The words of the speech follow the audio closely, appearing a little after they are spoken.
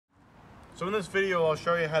So in this video I'll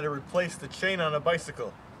show you how to replace the chain on a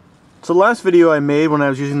bicycle. So the last video I made when I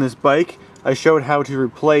was using this bike, I showed how to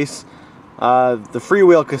replace the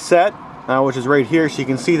freewheel cassette, which is right here. So you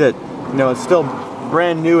can see that it's still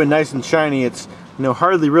brand new and nice and shiny. It's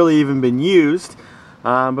hardly really even been used.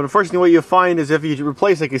 But unfortunately what you'll find is if you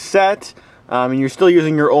replace a cassette and you're still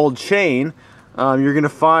using your old chain, you're going to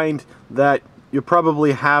find that you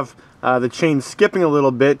probably have the chain skipping a little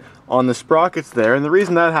bit on the sprockets there. And the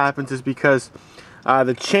reason that happens is because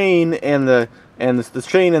the chain and the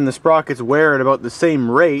chain and the sprockets wear at about the same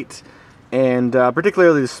rate, and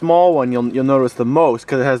particularly the small one you'll notice the most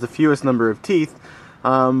because it has the fewest number of teeth.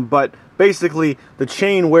 But basically the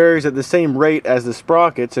chain wears at the same rate as the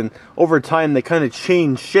sprockets, and over time they kind of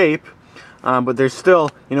change shape, but they're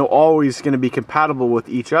still always going to be compatible with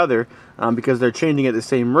each other because they're changing at the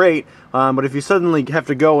same rate. But if you suddenly have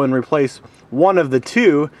to go and replace one of the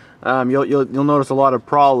two, you'll notice a lot of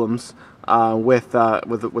problems with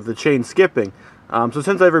the chain skipping. So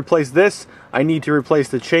since I've replaced this, I need to replace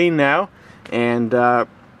the chain now, and I'll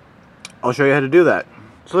show you how to do that.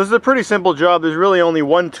 So this is a pretty simple job. There's really only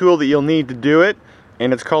one tool that you'll need to do it,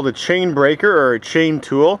 and it's called a chain breaker or a chain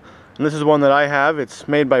tool. And this is one that I have. It's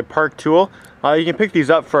made by Park Tool. You can pick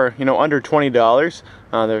these up for under $20.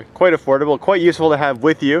 They're quite affordable, quite useful to have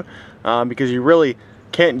with you because you really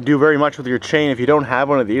can't do very much with your chain if you don't have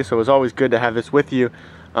one of these. So it's always good to have this with you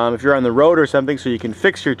if you're on the road or something, so you can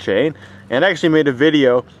fix your chain. And I actually made a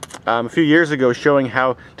video a few years ago showing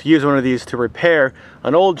how to use one of these to repair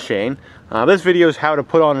an old chain. This video is how to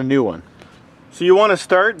put on a new one. So you want to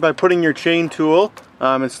start by putting your chain tool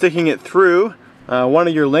and sticking it through one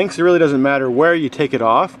of your links. It really doesn't matter where you take it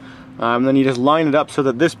off. Then you just line it up so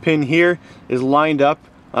that this pin here is lined up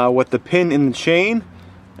with the pin in the chain,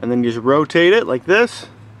 and then you just rotate it like this.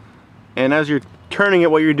 And as you're turning it,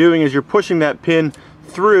 what you're doing is you're pushing that pin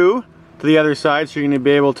through to the other side, so you're going to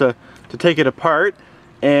be able to take it apart.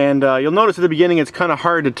 And you'll notice at the beginning it's kind of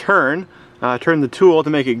hard to turn the tool to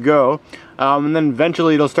make it go, and then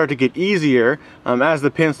eventually it'll start to get easier as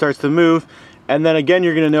the pin starts to move. And then again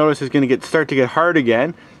you're going to notice it's going to start to get hard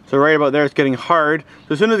again. So right about there it's getting hard.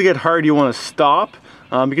 So as soon as it gets hard you want to stop,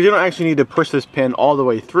 because you don't actually need to push this pin all the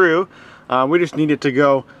way through. We just need it to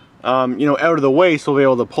go out of the way so we'll be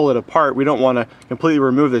able to pull it apart. We don't want to completely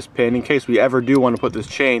remove this pin in case we ever do want to put this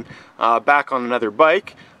chain back on another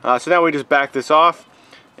bike. So now we just back this off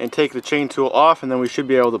and take the chain tool off, and then we should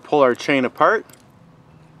be able to pull our chain apart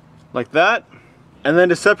like that. And then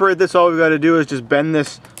to separate this, all we've got to do is just bend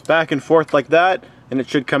this back and forth like that, and it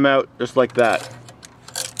should come out just like that.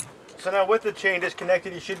 So now with the chain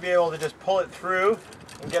disconnected, you should be able to just pull it through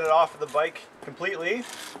and get it off of the bike completely.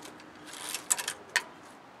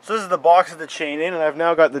 So this is the box of the chain in, and I've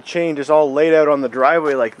now got the chain just all laid out on the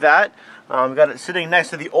driveway like that. I've got it sitting next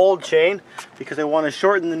to the old chain because I want to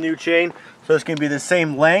shorten the new chain so it's going to be the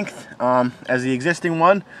same length as the existing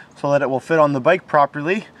one, so that it will fit on the bike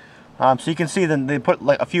properly. So you can see that they put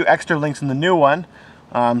like a few extra links in the new one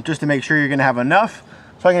just to make sure you're going to have enough.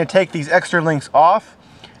 So I'm going to take these extra links off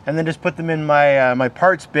and then just put them in my my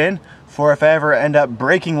parts bin for if I ever end up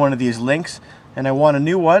breaking one of these links and I want a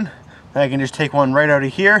new one, then I can just take one right out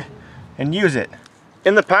of here and use it.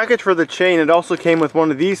 In the package for the chain, it also came with one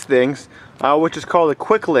of these things, which is called a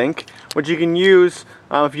quick link, which you can use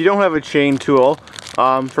if you don't have a chain tool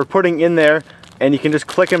for putting in there, and you can just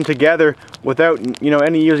click them together without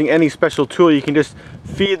using any special tool. You can just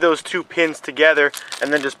feed those two pins together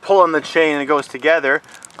and then just pull on the chain and it goes together.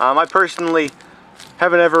 I personally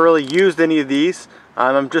haven't ever really used any of these.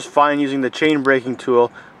 I'm just fine using the chain breaking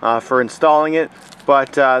tool for installing it,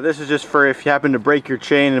 but this is just for if you happen to break your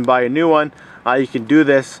chain and buy a new one. You can do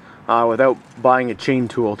this without buying a chain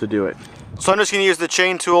tool to do it. So I'm just going to use the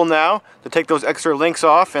chain tool now to take those extra links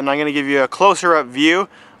off, and I'm going to give you a closer up view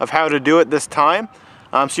of how to do it this time.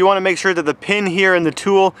 So you want to make sure that the pin here in the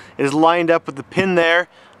tool is lined up with the pin there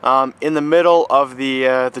in the middle of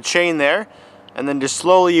the chain there, and then just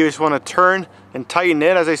slowly you just want to turn and tighten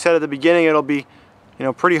it. As I said at the beginning, it'll be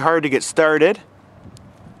pretty hard to get started.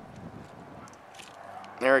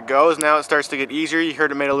 There it goes. Now it starts to get easier. You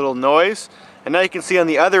heard it made a little noise. And now you can see on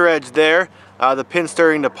the other edge there, the pin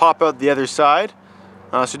starting to pop out the other side.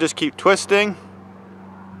 So just keep twisting.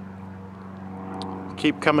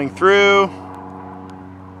 Keep coming through.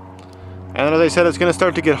 And then as I said, it's going to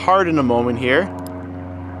start to get hard in a moment here.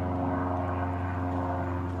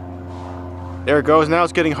 There it goes. Now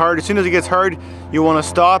it's getting hard. As soon as it gets hard, you want to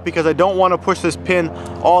stop, because I don't want to push this pin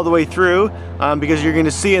all the way through, because you're going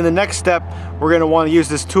to see in the next step we're going to want to use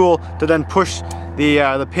this tool to then push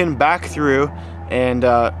the pin back through and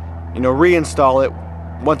reinstall it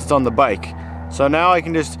once it's on the bike. So now I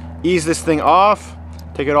can just ease this thing off,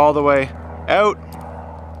 take it all the way out,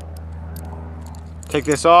 take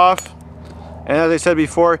this off, and as I said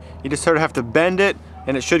before, you just sort of have to bend it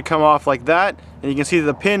and it should come off like that. And you can see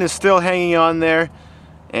the pin is still hanging on there,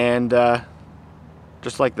 and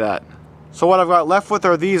just like that. So what I've got left with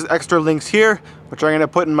are these extra links here, which I'm going to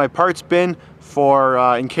put in my parts bin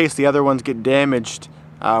for in case the other ones get damaged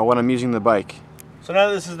when I'm using the bike. So now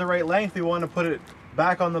that this is the right length, we want to put it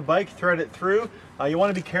back on the bike, thread it through. You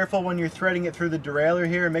want to be careful when you're threading it through the derailleur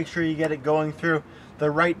here, and make sure you get it going through the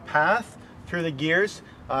right path through the gears.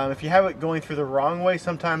 If you have it going through the wrong way,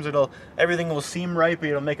 sometimes everything will seem right, but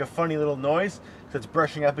it'll make a funny little noise because it's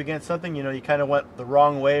brushing up against something. You know, you kind of went the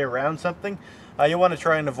wrong way around something. You want to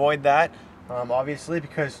try and avoid that, obviously,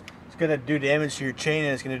 because it's going to do damage to your chain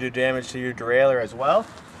and it's going to do damage to your derailleur as well.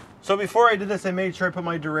 So before I did this, I made sure I put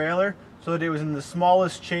my derailleur so that it was in the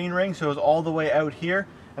smallest chain ring, so it was all the way out here.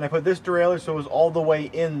 And I put this derailleur so it was all the way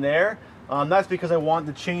in there. That's because I want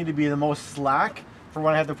the chain to be the most slack for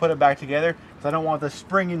when I have to put it back together, because I don't want the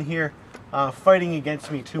spring in here fighting against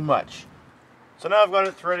me too much. So now I've got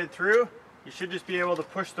it threaded through. You should just be able to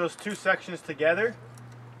push those two sections together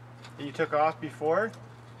that you took off before,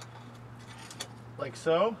 like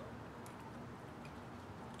so.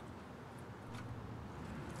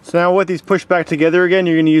 So now with these pushed back together again,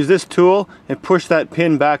 you're going to use this tool and push that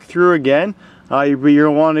pin back through again. You're going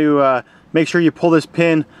to want to make sure you pull this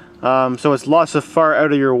pin so it's lots of far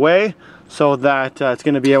out of your way, so that it's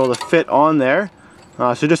going to be able to fit on there.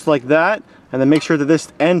 So just like that, and then make sure that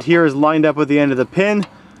this end here is lined up with the end of the pin,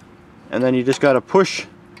 and then you just got to push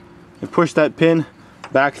and push that pin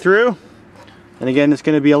back through. And again, it's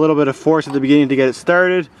going to be a little bit of force at the beginning to get it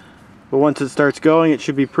started, but once it starts going, it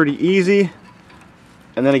should be pretty easy.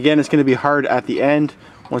 And then again, it's going to be hard at the end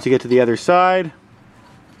once you get to the other side.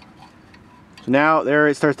 So now there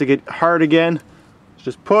it starts to get hard again.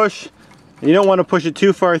 Just push. And you don't want to push it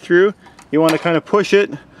too far through. You want to kind of push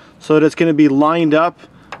it so that it's going to be lined up.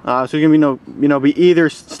 So you're going to be either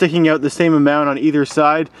sticking out the same amount on either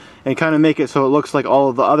side, and kind of make it so it looks like all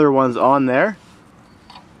of the other ones on there.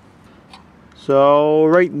 So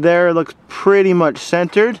right there it looks pretty much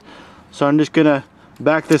centered. So I'm just going to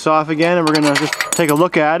back this off again, and we're going to just take a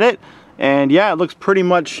look at it. And yeah, it looks pretty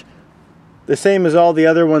much the same as all the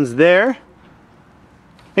other ones there.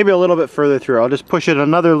 Maybe a little bit further through. I'll just push it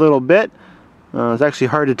another little bit. It's actually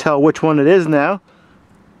hard to tell which one it is now.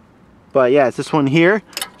 But yeah, it's this one here.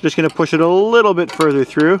 Just going to push it a little bit further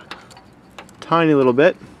through. Tiny little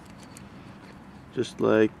bit. Just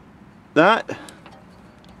like that.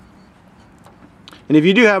 And if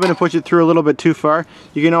you do happen to push it through a little bit too far,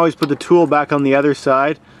 you can always put the tool back on the other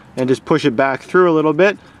side and just push it back through a little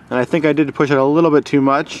bit. And I think I did push it a little bit too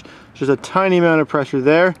much. Just a tiny amount of pressure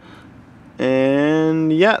there.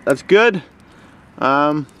 And yeah, that's good.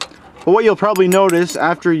 But what you'll probably notice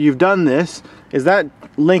after you've done this is that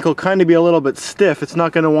link will kind of be a little bit stiff. It's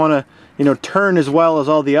not going to want to, turn as well as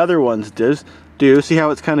all the other ones do. See how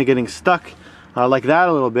it's kind of getting stuck like that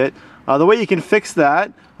a little bit. The way you can fix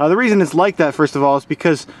that, the reason it's like that, first of all, is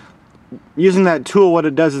because using that tool, what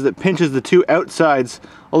it does is it pinches the two outsides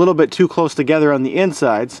a little bit too close together on the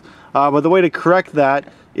insides. But the way to correct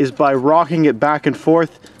that is by rocking it back and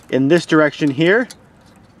forth in this direction here,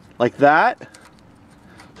 like that.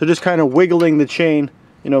 So just kind of wiggling the chain,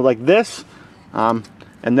 like this, and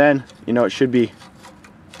then, it should be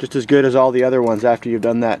just as good as all the other ones after you've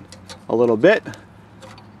done that a little bit.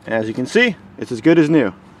 As you can see, it's as good as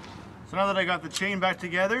new. So now that I got the chain back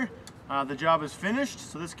together, the job is finished.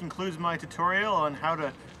 So this concludes my tutorial on how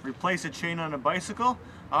to replace a chain on a bicycle.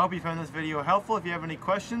 I hope you found this video helpful. If you have any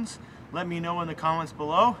questions, let me know in the comments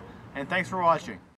below, and thanks for watching.